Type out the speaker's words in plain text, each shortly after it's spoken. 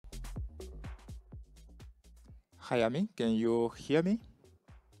Hayami, can you hear me?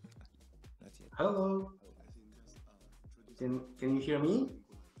 Hello. Can you hear me?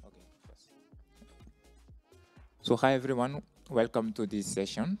 Okay. So hi everyone, welcome to this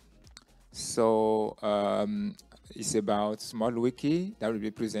session. So it's about small wiki that will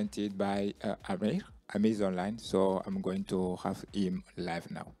be presented by Amir. Amir is online, so I'm going to have him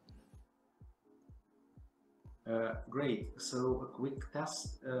live now. Great. So a quick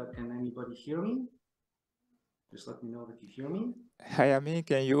test. Can anybody hear me? Just let me know that you hear me. Hayami,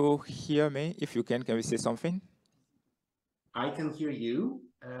 can you hear me? If you can we say something? I can hear you.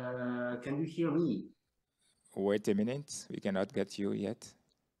 Can you hear me? Wait a minute, we cannot get you yet.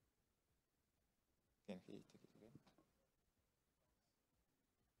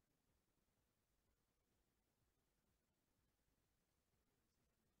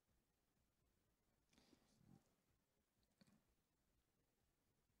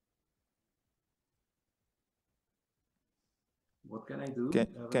 What can I do? Can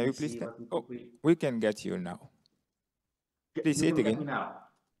you please? Let me Oh, quickly. we can get you now. Please You say it can get again. me now.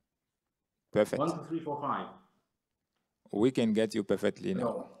 Perfect. 1, 2, 3, 4, 5. We can get you perfectly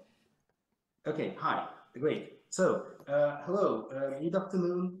now. Okay. Hi. Great. So, hello. Good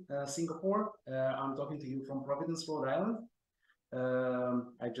afternoon, Singapore. I'm talking to you from Providence, Rhode Island.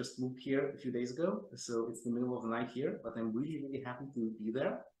 I just moved here a few days ago, so it's the middle of the night here, but I'm really, really happy to be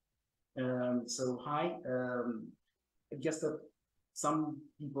there. So hi, I guess that some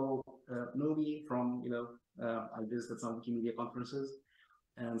people know me from, I visited some Wikimedia conferences,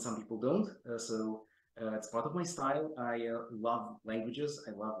 and some people don't. It's part of my style. I love languages.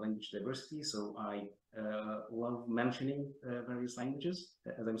 I love language diversity. So I love mentioning various languages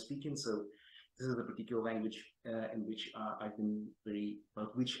as I'm speaking. So this is a particular language in which I've been very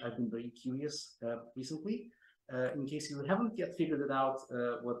curious recently. In case you haven't yet figured it out,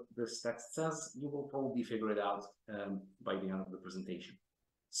 what this text says, you will probably figure it out by the end of the presentation.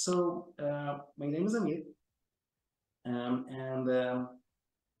 So my name is Amir, and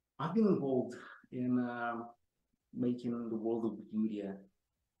I've been involved in making the world of Wikimedia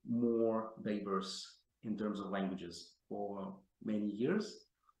more diverse in terms of languages for many years.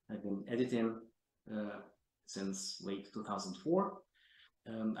 I've been editing since late 2004.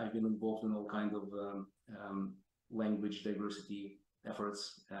 I've been involved in all kinds of language diversity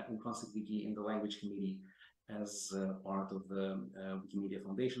efforts in Translate Wiki in the language committee as part of the Wikimedia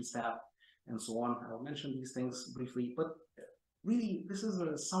Foundation staff and so on. I'll mention these things briefly, but really this is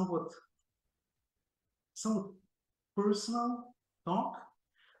a somewhat personal talk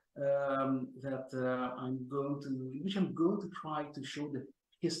which I'm going to try to show the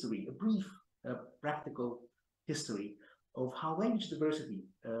history, a brief practical history of how language diversity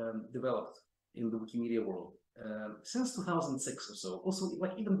developed in the Wikimedia world since 2006 or so. Also,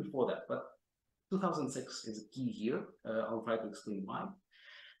 like even before that, but 2006 is a key year. I'll try to explain why.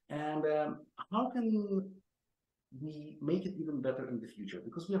 And how can we make it even better in the future?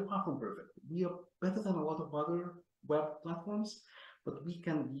 Because we are far from perfect. We are better than a lot of other web platforms, but we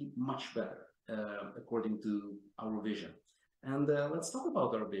can be much better according to our vision. And let's talk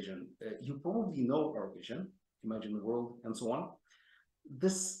about our vision. You probably know our vision, imagine the world and so on.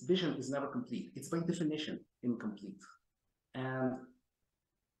 This vision is never complete. It's by definition incomplete. And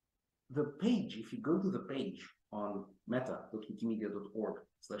the page, if you go to the page on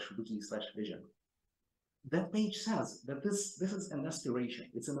meta.wikimedia.org/wiki/vision, that page says that this is an aspiration,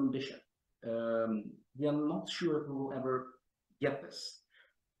 it's an ambition. We are not sure if we will ever get this,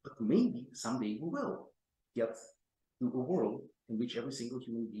 but maybe someday we will get to a world in which every single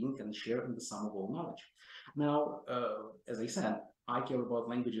human being can share in the sum of all knowledge. Now, as I said, I care about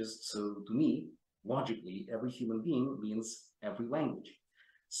languages, so to me, logically, every human being means every language.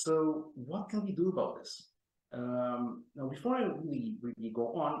 So what can we do about this? Now, before I really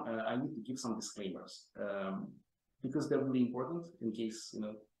go on, I need to give some disclaimers because they're really important in case,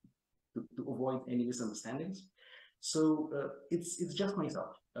 to avoid any misunderstandings. So it's just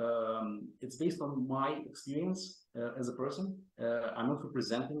myself. It's based on my experience as a person. I'm not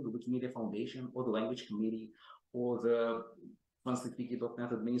representing the Wikimedia Foundation or the Language Committee or the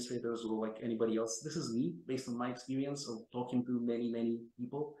TranslateWiki.net administrators or like anybody else. This is me based on my experience of talking to many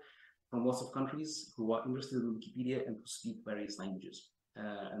people from lots of countries who are interested in Wikipedia and who speak various languages,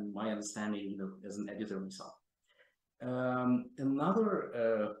 and my understanding, as an editor myself.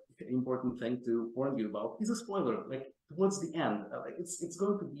 Another important thing to warn you about is a spoiler. Like towards the end, it's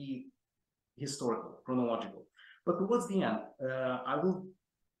going to be historical, chronological, but towards the end, I will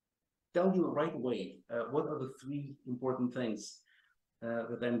tell you right away what are the 3 important things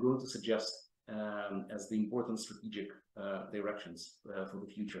that I'm going to suggest as the important strategic directions for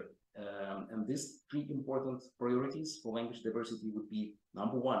the future. And these three important priorities for language diversity would be: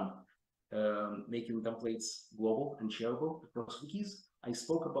 number one, making templates global and shareable across wikis. I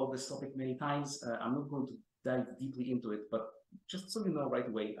spoke about this topic many times. I'm not going to dive deeply into it, but just so you know right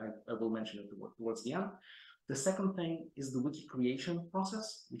away, I will mention it towards the end. The second thing is the wiki creation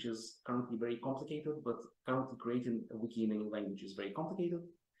process, which is currently very complicated, but currently creating a wiki in any language is very complicated.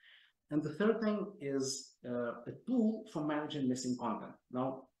 And the third thing is a tool for managing missing content.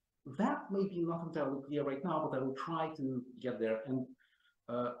 Now, that may be not entirely clear right now, but I will try to get there, and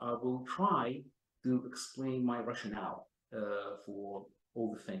I will try to explain my rationale for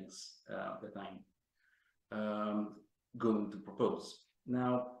all the things that I'm going to propose.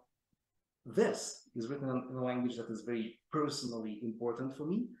 Now, this is written in a language that is very personally important for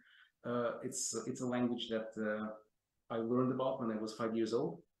me. It's a language that I learned about when I was 5 years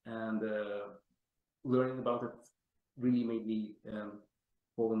old, and learning about it really made me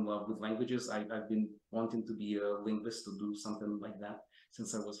fall in love with languages. I've been wanting to be a linguist, to do something like that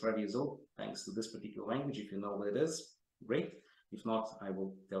since I was 5 years old, thanks to this particular language. If you know what it is, great. If not, I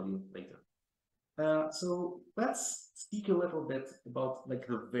will tell you later. So let's speak a little bit about like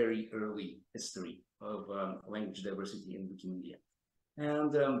the very early history of language diversity in Wikimedia.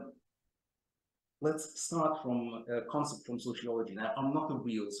 And let's start from a concept from sociology. Now, I'm not a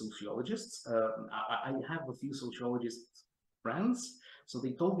real sociologist. I have a few sociologist friends, so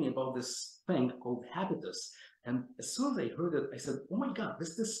they told me about this thing called habitus. And as soon as I heard it, I said, oh my God,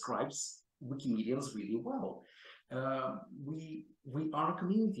 this describes Wikimedians really well. We are a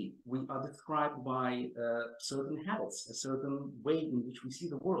community. We are described by certain habits, a certain way in which we see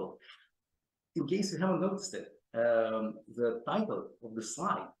the world. In case you haven't noticed it, the title of the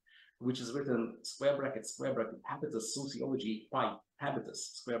slide, which is written square bracket, habitus sociology by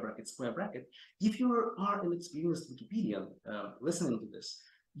habitus, square bracket. If you are an experienced Wikipedian listening to this,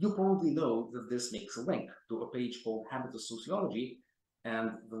 you probably know that this makes a link to a page called habitus sociology,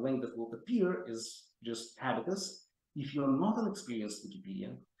 and the link that will appear is just habitus. If you're not an experienced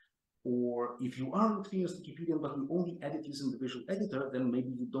Wikipedian, or if you are an experienced Wikipedian but you only edit using the visual editor, then maybe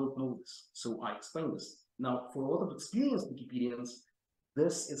you don't know this. So I explain this. Now, for a lot of experienced Wikipedians,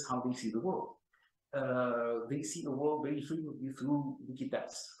 this is how they see the world. They see the world very frequently through wiki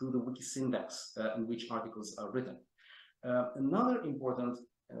text, through the wiki syntax in which articles are written. Another important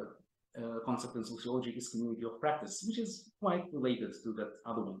concept in sociology is community of practice, which is quite related to that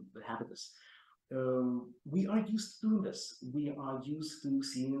other one, the habitus. We are used to doing this. We are used to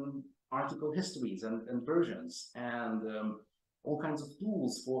seeing article histories and versions and all kinds of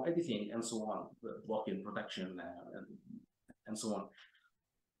tools for editing and so on, block-in protection and so on.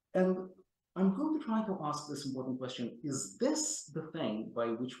 And I'm going to try to ask this important question: is this the thing by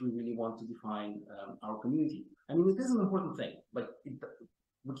which we really want to define our community? I mean, it is an important thing, but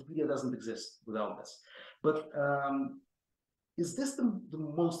Wikipedia doesn't exist without this. But is this the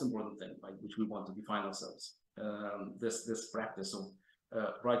most important thing by which we want to define ourselves? This practice of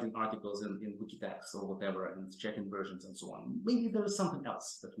writing articles in wiki text or whatever and checking versions and so on. Maybe there is something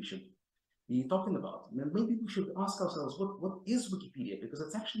else that we should be talking about. And maybe we should ask ourselves, what is Wikipedia? Because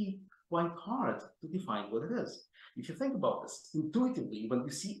it's actually quite hard to define what it is. If you think about this, intuitively, when you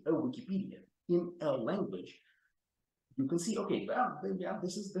see a Wikipedia in a language, you can see, okay, well, yeah,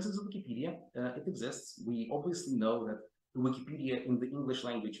 this is a Wikipedia. It exists. We obviously know that the Wikipedia in the English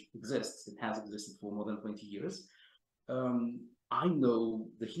language exists. It has existed for more than 20 years. I know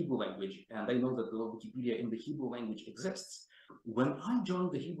the Hebrew language, and I know that the Wikipedia in the Hebrew language exists. When I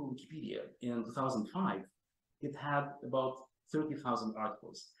joined the Hebrew Wikipedia in 2005, it had about 30,000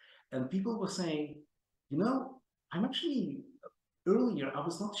 articles. And people were saying, you know, earlier, I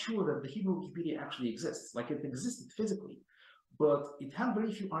was not sure that the Hebrew Wikipedia actually exists. Like, it existed physically, but it had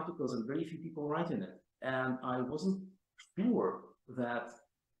very few articles and very few people writing it. And I wasn't sure that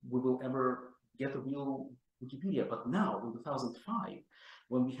we will ever get a real Wikipedia. But now, in 2005,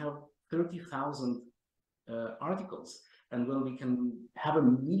 when we have 30,000 articles, and when we can have a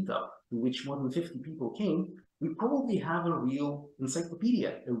meetup to which more than 50 people came, we probably have a real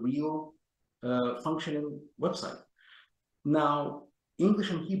encyclopedia, a real functioning website. Now, English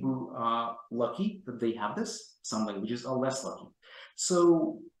and Hebrew are lucky that they have this. Some languages are less lucky.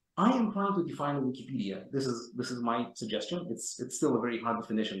 So I am trying to define a Wikipedia. This is my suggestion. It's still a very hard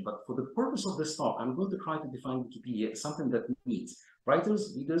definition, but for the purpose of this talk, I'm going to try to define Wikipedia as something that needs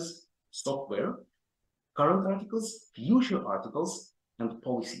writers, readers, software, current articles, future articles, and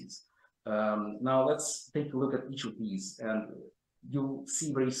policies. Now let's take a look at each of these, and you'll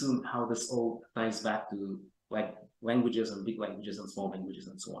see very soon how this all ties back to like languages and big languages and small languages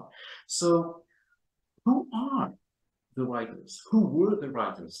and so on. So who are the writers? Who were the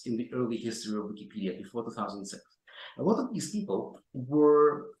writers in the early history of Wikipedia before 2006? A lot of these people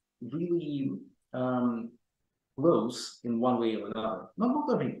were really close in one way or another.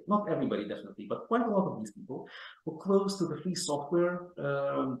 Not everybody, definitely, but quite a lot of these people were close to the free software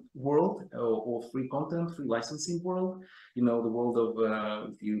world, or free content, free licensing world. You know, the world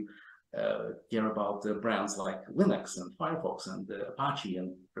of, if you care about brands like Linux and Firefox and Apache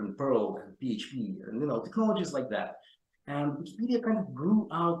and Perl and PHP and, you know, technologies like that. And Wikipedia kind of grew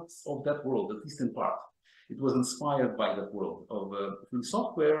out of that world, at least in part. It was inspired by that world of free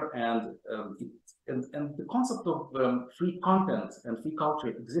software, and the concept of free content and free culture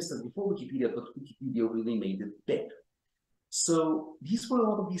existed before Wikipedia, but Wikipedia really made it big. So these were a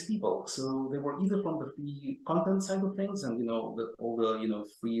lot of these people. So they were either from the free content side of things, and, you know, all the, you know,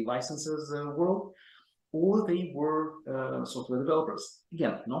 free licenses world, or they were software developers.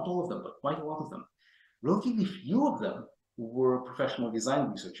 Again, not all of them, but quite a lot of them. Relatively few of them were professional design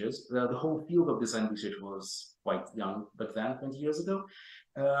researchers. The whole field of design research was quite young back then, 20 years ago.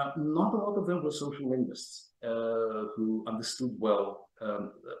 Not a lot of them were social linguists who understood well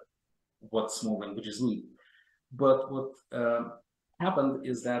what small languages need. But what happened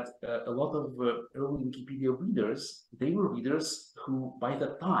is that a lot of early Wikipedia readers, they were readers who by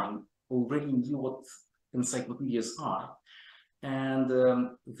that time already knew what encyclopedias are. And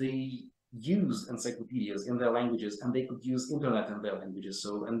they used encyclopedias in their languages, and they could use internet in their languages.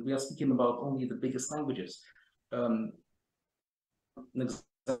 So, and we are speaking about only the biggest languages. An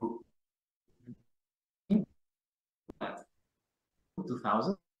example,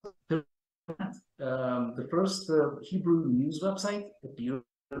 2000, the first Hebrew news website appeared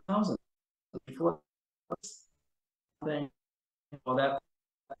in 2000. Before that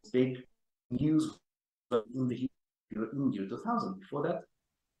big news in the Hebrew in year 2000. Before that,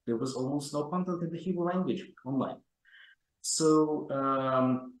 there was almost no content in the Hebrew language online. So,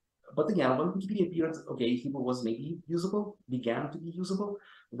 but again, when Wikipedia appeared, okay, Hebrew was maybe usable, began to be usable.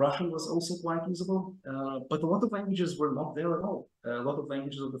 Russian was also quite usable, but a lot of languages were not there at all. A lot of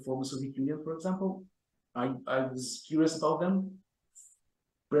languages of the former Soviet Union, for example, I was curious about them.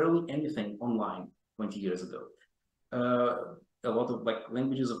 Barely anything online 20 years ago. A lot of like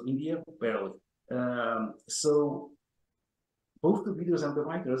languages of India, barely. So both the readers and the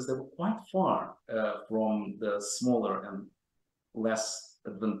writers, they were quite far from the smaller and less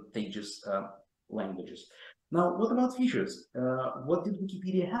advantageous languages. Now, what about features? What did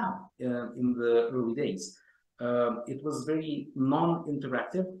Wikipedia have in the early days? It was very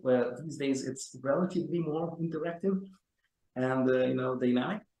non-interactive. These days, it's relatively more interactive and you know,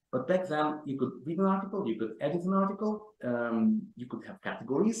 dynamic. But back then, you could read an article, you could edit an article, you could have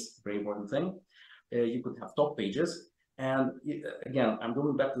categories, very important thing. You could have top pages. And again, I'm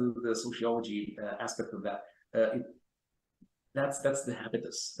going back to the sociology aspect of that. That's the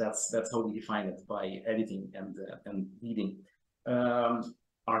habitus. That's how we define it, by editing and reading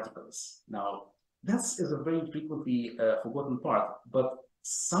articles. Now, this is a very frequently forgotten part, but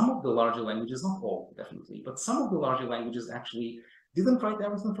some of the larger languages, not all definitely, but some of the larger languages actually didn't write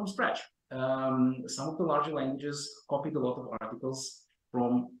everything from scratch. Some of the larger languages copied a lot of articles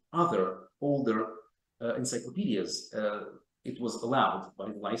from other older encyclopedias. It was allowed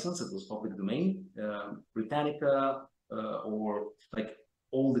by the license, it was public domain. Britannica, or like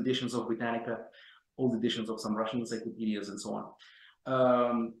old editions of Britannica, old editions of some Russian encyclopedias, and so on.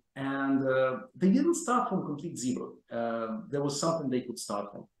 They didn't start from complete zero. There was something they could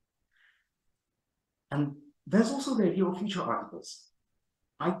start from. And there's also the idea of feature articles.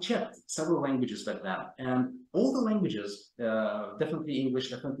 I checked several languages back then, and all the languages, definitely English,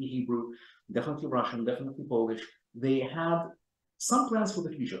 definitely Hebrew, definitely Russian, definitely Polish, they had some plans for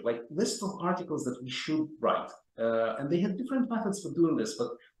the future, like lists of articles that we should write. And they had different methods for doing this, but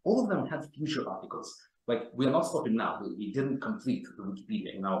all of them had future articles. Like, we are not stopping now. We didn't complete the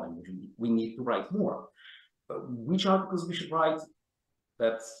Wikipedia in our language. We need to write more. Which articles we should write,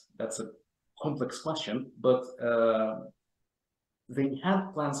 that's a complex question, but they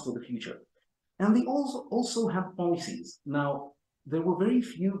had plans for the future. And they also had policies. Now, there were very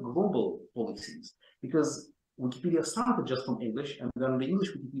few global policies, because Wikipedia started just from English, and then the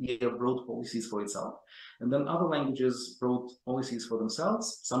English Wikipedia wrote policies for itself. And then other languages wrote policies for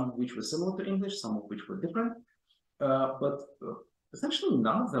themselves, some of which were similar to English, some of which were different. But essentially,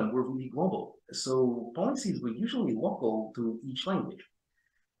 none of them were really global. So policies were usually local to each language.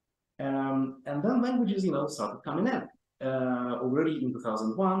 And then languages, you know, started coming in. Already in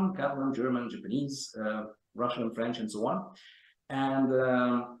 2001, Catalan, German, Japanese, Russian, French, and so on. And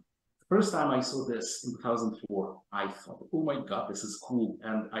first time I saw this in 2004, I thought, oh my God, this is cool.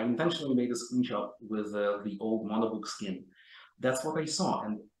 And I intentionally made a screenshot with the old monobook skin. That's what I saw.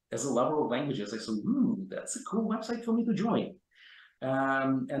 And as a lover of languages, I said, that's a cool website for me to join.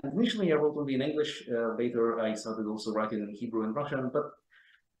 And initially I wrote only in English. Later I started also writing in Hebrew and Russian. But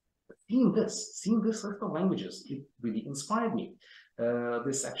seeing this list of languages, it really inspired me.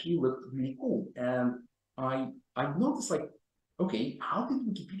 This actually looked really cool. And I noticed, like, okay, how did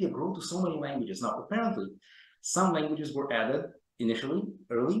Wikipedia grow to so many languages? Now, apparently, some languages were added initially,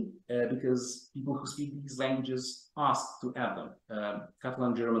 early, because people who speak these languages asked to add them.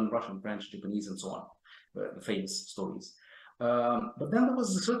 Catalan, German, Russian, French, Japanese, and so on, the famous stories. But then there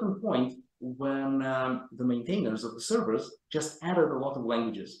was a certain point when the maintainers of the servers just added a lot of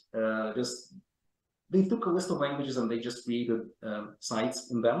languages. They took a list of languages and they just created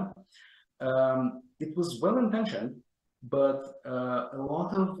sites in them. It was well intentioned, but a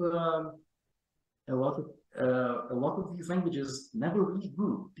lot of these languages never really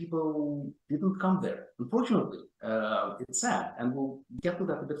grew. People didn't come there. Unfortunately, it's sad, and we'll get to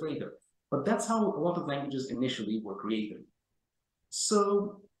that a bit later. But that's how a lot of languages initially were created.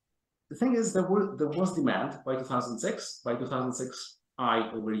 So the thing is, there was demand by 2006. By 2006,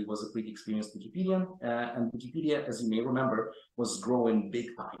 I already was a pretty experienced Wikipedian, and Wikipedia, as you may remember, was growing big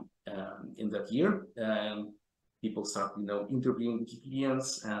time in that year. People started, interviewing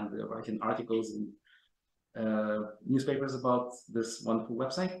Wikipedians and writing articles in newspapers about this wonderful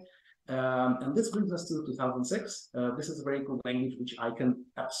website. And this brings us to 2006. This is a very cool language, which I can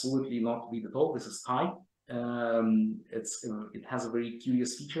absolutely not read at all. This is Thai. It has a very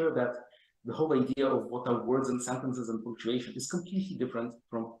curious feature that the whole idea of what are words and sentences and punctuation is completely different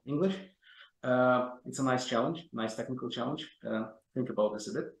from English. It's a nice challenge, nice technical challenge. Think about this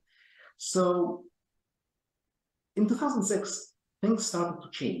a bit. So in 2006, things started to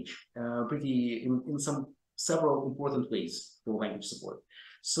change in several important ways for language support.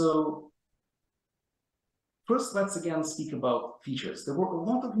 So first, let's again speak about features. There were a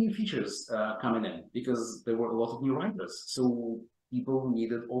lot of new features coming in because there were a lot of new writers. So people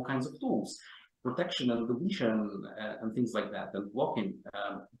needed all kinds of tools, protection and deletion and things like that, and blocking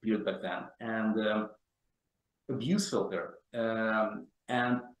appeared back then, and abuse filter.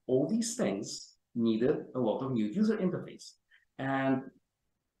 And all these things needed a lot of new user interface. And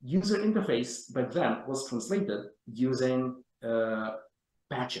user interface back then was translated using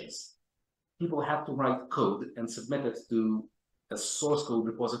patches. People had to write code and submit it to a source code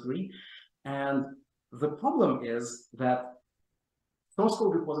repository. And the problem is that source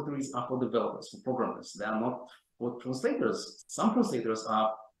code repositories are for developers, for programmers. They are not for translators. Some translators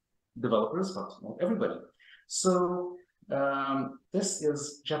are developers, but not everybody. So this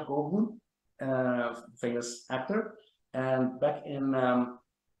is Jeff Goldblum, famous actor. And back in the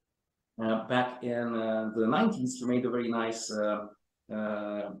 90s, he made a very nice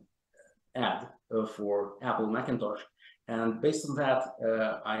ad for Apple Macintosh. And based on that,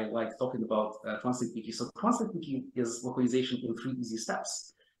 I like talking about Translate Wiki. So Translate Wiki is localization in 3 easy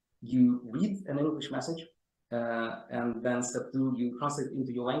steps. You read an English message, and then step 2, you translate it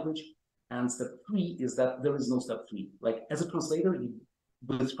into your language. And step 3 is that there is no step 3. Like, as a translator,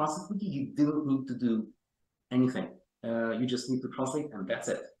 with Translate Wiki, you didn't need to do anything. You just need to translate, and that's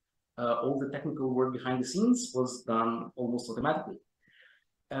it. All the technical work behind the scenes was done almost automatically.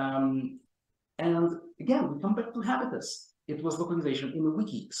 And again, we come back to Habitus. It was localization in a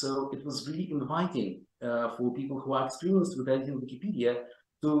wiki. So it was really inviting for people who are experienced with editing Wikipedia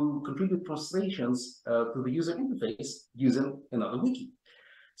to contribute translations to the user interface using another wiki.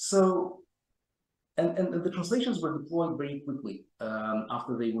 So, and the translations were deployed very quickly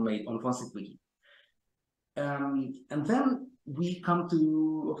after they were made on Translate Wiki. And then we come to,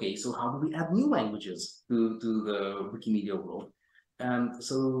 okay, so how do we add new languages to the Wikimedia world? And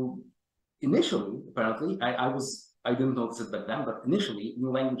so initially, apparently, I didn't notice it back then, but initially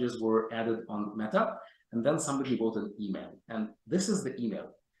new languages were added on Meta, and then somebody wrote an email. And this is the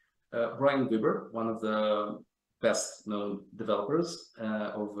email. Brian Weber, one of the best known developers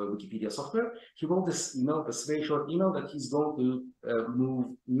of Wikipedia software, he wrote this email, this very short email, that he's going to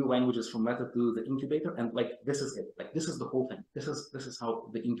move new languages from Meta to the incubator. And like, this is it. Like, this is the whole thing. This is how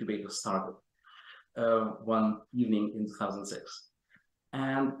the incubator started one evening in 2006.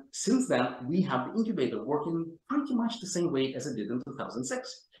 And since then, we have the incubator working pretty much the same way as it did in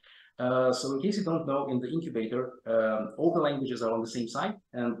 2006. So in case you don't know, in the incubator, all the languages are on the same site,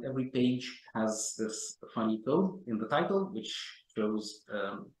 and every page has this funny code in the title, which shows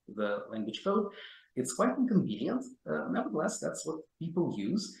the language code. It's quite inconvenient. Nevertheless, that's what people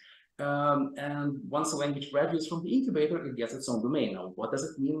use. And once a language graduates from the incubator, it gets its own domain. Now, what does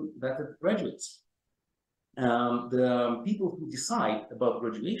it mean that it graduates? The people who decide about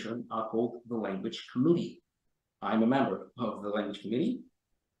graduation are called the language committee. I'm a member of the language committee.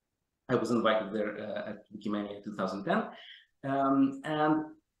 I was invited there at Wikimedia in 2010. And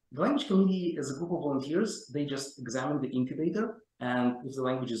the language committee is a group of volunteers. They just examine the incubator, and if the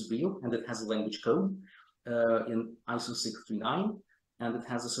language is real and it has a language code in ISO 639, and it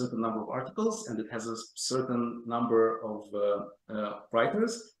has a certain number of articles, and it has a certain number of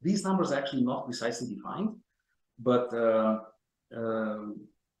writers. These numbers are actually not precisely defined, but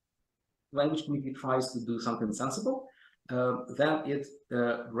language community tries to do something sensible, then it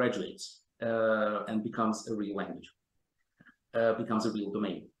graduates and becomes a real language, becomes a real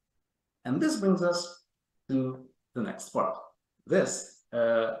domain. And this brings us to the next part. This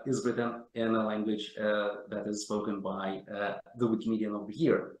is written in a language that is spoken by the Wikimedian of the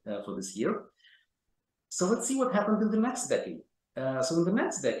year for this year. So let's see what happened in the next decade. So in the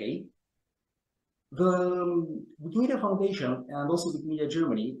next decade, the Wikimedia Foundation and also Wikimedia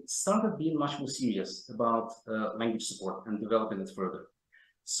Germany started being much more serious about language support and developing it further.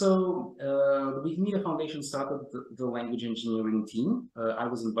 So the Wikimedia Foundation started the language engineering team. I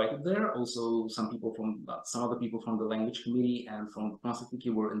was invited there. Also, some other people from the language committee and from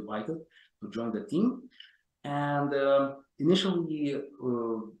Wiki were invited to join the team. And initially,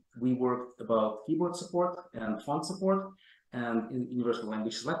 we worked about keyboard support and font support and universal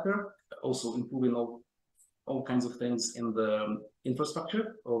language selector, also improving all kinds of things in the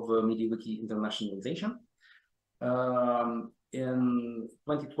infrastructure of MediaWiki internationalization. In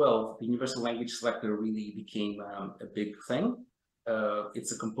 2012, the universal language selector really became a big thing.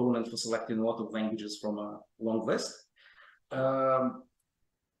 It's a component for selecting a lot of languages from a long list.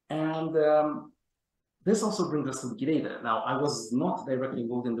 This also brings us to Wikidata. Now, I was not directly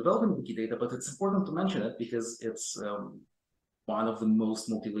involved in developing Wikidata, but it's important to mention it because it's one of the most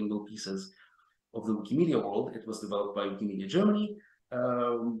multilingual pieces of the Wikimedia world. It was developed by Wikimedia Germany.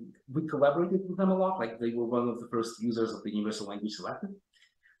 We collaborated with them a lot, like they were one of the first users of the universal language selector.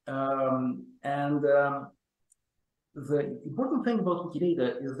 The important thing about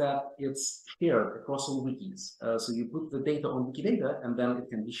Wikidata is that it's shared across all wikis. So you put the data on Wikidata and then it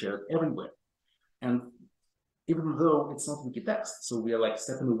can be shared everywhere. And even though it's not Wikitext, so we are like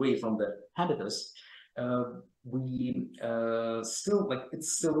stepping away from the habitus, we still, like,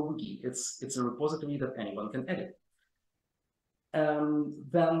 it's still a wiki. It's a repository that anyone can edit.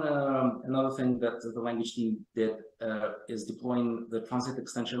 Then another thing that the language team did is deploying the translate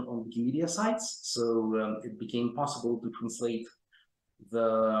extension on Wikimedia sites. So it became possible to translate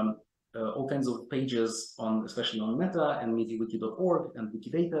the all kinds of pages on, especially on Meta and MediaWiki.org and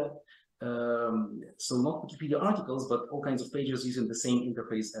Wikidata. So not Wikipedia articles, but all kinds of pages using the same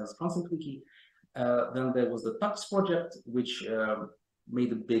interface as Translate Wiki. Then there was the Tux project, which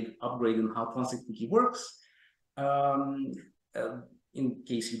made a big upgrade in how Translate Wiki works. In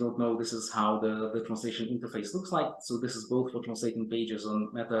case you don't know, this is how the translation interface looks like. So this is both for translating pages on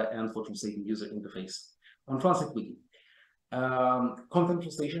Meta and for translating user interface on Translate Wiki. Content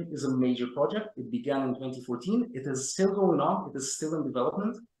translation is a major project. It began in 2014. It is still going on. It is still in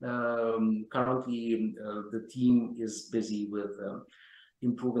development. Currently, the team is busy with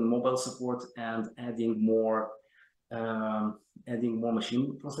improving mobile support and adding more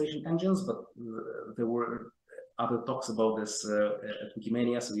machine translation engines. But there were other talks about this at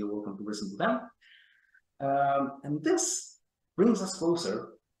Wikimedia, so you're welcome to listen to them. And this brings us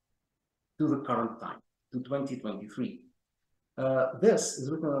closer to the current time, to 2023. This is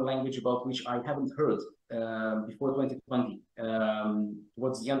written in a language about which I haven't heard before 2020.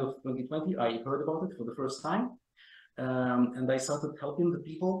 Towards the end of 2020, I heard about it for the first time. And I started helping the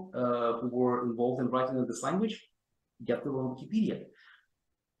people who were involved in writing in this language get their own Wikipedia.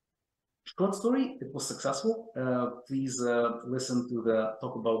 Short story, it was successful. Please listen to the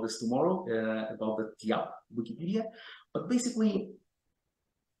talk about this tomorrow, about the TIAP Wikipedia. But basically,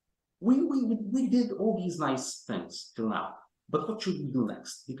 we did all these nice things till now. But what should we do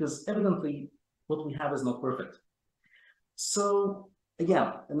next? Because evidently, what we have is not perfect. So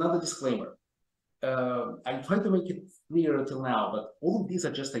again, another disclaimer. I tried to make it clear till now, but all of these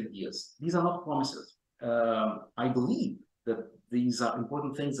are just ideas. These are not promises. I believe that these are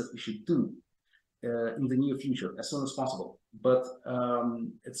important things that we should do in the near future, as soon as possible. But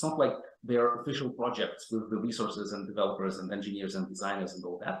it's not like they're official projects with the resources and developers and engineers and designers and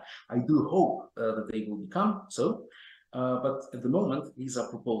all that. I do hope that they will become so. But at the moment, these are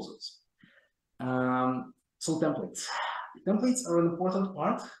proposals. So templates. Templates are an important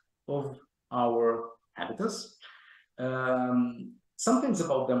part of our habitus. Some things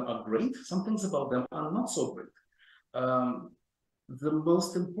about them are great, some things about them are not so great. The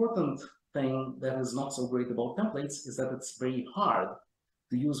most important thing that is not so great about templates is that it's very hard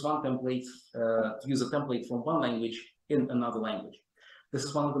to use one template, to use a template from one language in another language. This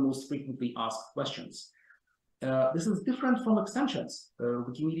is one of the most frequently asked questions. This is different from extensions.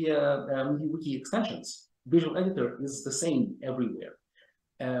 Wikimedia, wiki extensions. Visual editor is the same everywhere.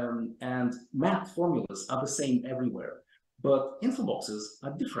 And math formulas are the same everywhere. But info boxes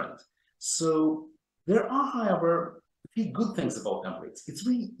are different. So there are, however, a few good things about templates. It's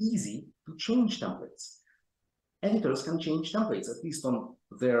really easy to change templates. Editors can change templates, at least on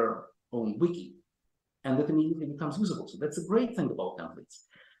their own wiki, and that immediately becomes usable. So that's a great thing about templates.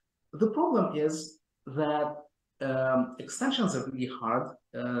 The problem is that extensions are really hard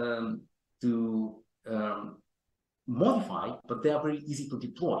to modify, but they are very easy to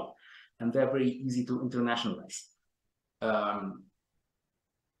deploy, and they're very easy to internationalize.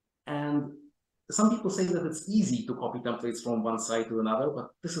 And some people say that it's easy to copy templates from one site to another, but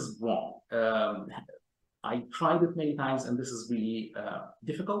this is wrong. I tried it many times, and this is really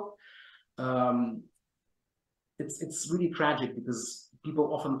difficult. It's really tragic because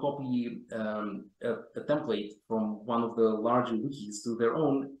people often copy a template from one of the larger wikis to their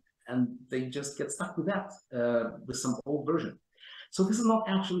own, and they just get stuck with that, with some old version. So this is not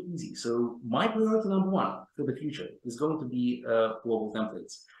actually easy. So my priority number one for the future is going to be global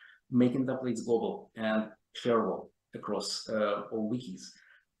templates, making templates global and shareable across all wikis.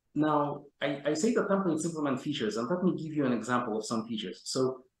 Now, I say that templates implement features, and let me give you an example of some features.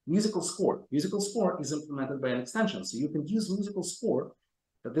 So musical score. Musical score is implemented by an extension. So you can use musical score.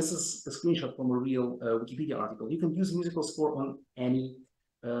 This is a screenshot from a real Wikipedia article. You can use musical score on any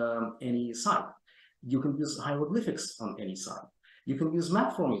site. You can use hieroglyphics on any site. You can use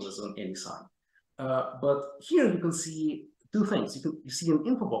math formulas on any site. But here you can see two things. You see an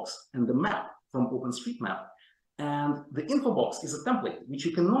info box and the map from OpenStreetMap. And the info box is a template, which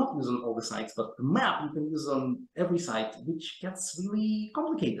you cannot use on all the sites, but the map you can use on every site, which gets really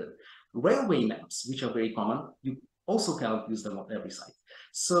complicated. Railway maps, which are very common, you also cannot use them on every site.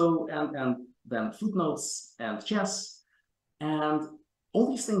 So, and then footnotes and chess, and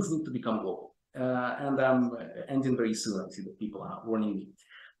all these things need to become global. And I'm ending very soon. I see that people are warning me.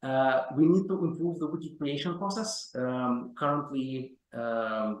 We need to improve the wiki creation process. Currently,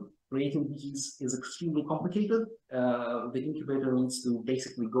 creating wikis is extremely complicated. The incubator needs to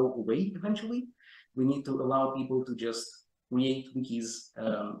basically go away eventually. We need to allow people to just create wikis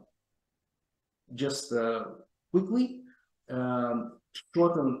quickly,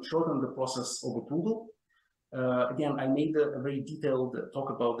 shorten the process of approval. Again, I made a very detailed talk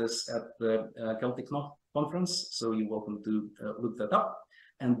about this at the Celtic conference, so you're welcome to look that up.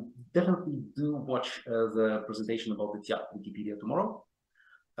 And definitely do watch the presentation about the TIAP Wikipedia tomorrow.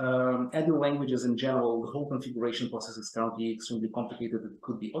 Adding languages in general, the whole configuration process is currently extremely complicated. It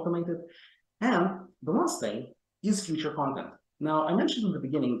could be automated. And the last thing is future content. Now, I mentioned in the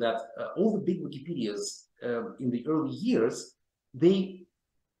beginning that all the big Wikipedias in the early years,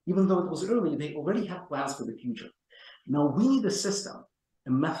 even though it was early, they already had plans for the future. Now, we need a system, a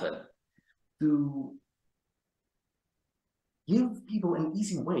method to give people an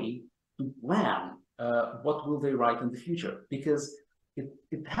easy way to plan what will they write in the future, because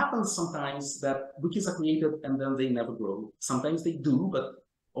it happens sometimes that wikis are created and then they never grow. Sometimes they do, but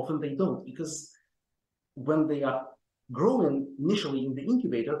often they don't, because when they are growing initially in the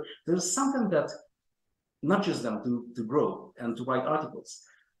incubator, there's something that nudges them to grow and to write articles.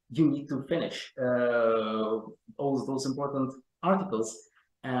 You need to finish all those important articles,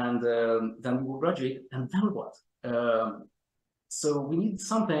 and then you will graduate, and then what? So we need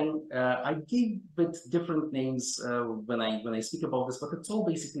something. I gave it different names when I speak about this, but it's all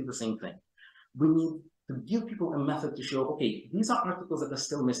basically the same thing. We need to give people a method to show, okay, these are articles that are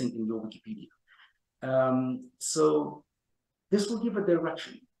still missing in your Wikipedia. So this will give a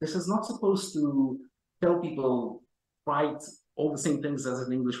direction. This is not supposed to tell people write all the same things as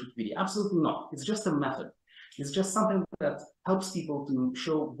an English Wikipedia. Absolutely not. It's just a method. It's just something that helps people to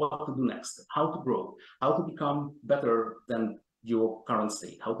show what to do next, how to grow, how to become better than your current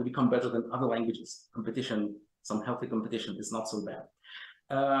state, how to become better than other languages. Competition, some healthy competition is not so bad.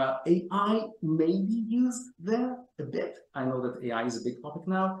 AI may be used there a bit. I know that AI is a big topic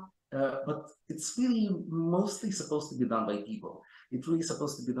now, but it's really mostly supposed to be done by people. It's really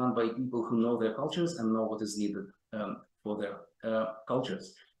supposed to be done by people who know their cultures and know what is needed for their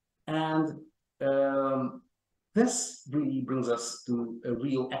cultures. And this really brings us to a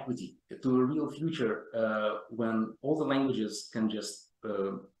real equity, to a real future when all the languages can just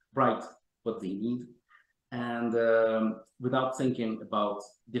write what they need, and without thinking about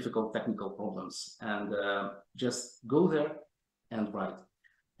difficult technical problems, and just go there and write.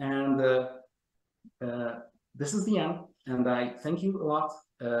 And this is the end, and I thank you a lot,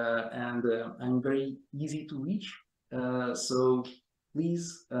 and I'm very easy to reach, so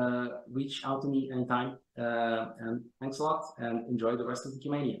please reach out to me anytime, and thanks a lot, and enjoy the rest of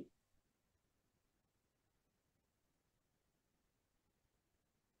Wikimedia.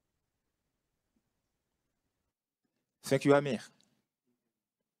 Thank you, Amir.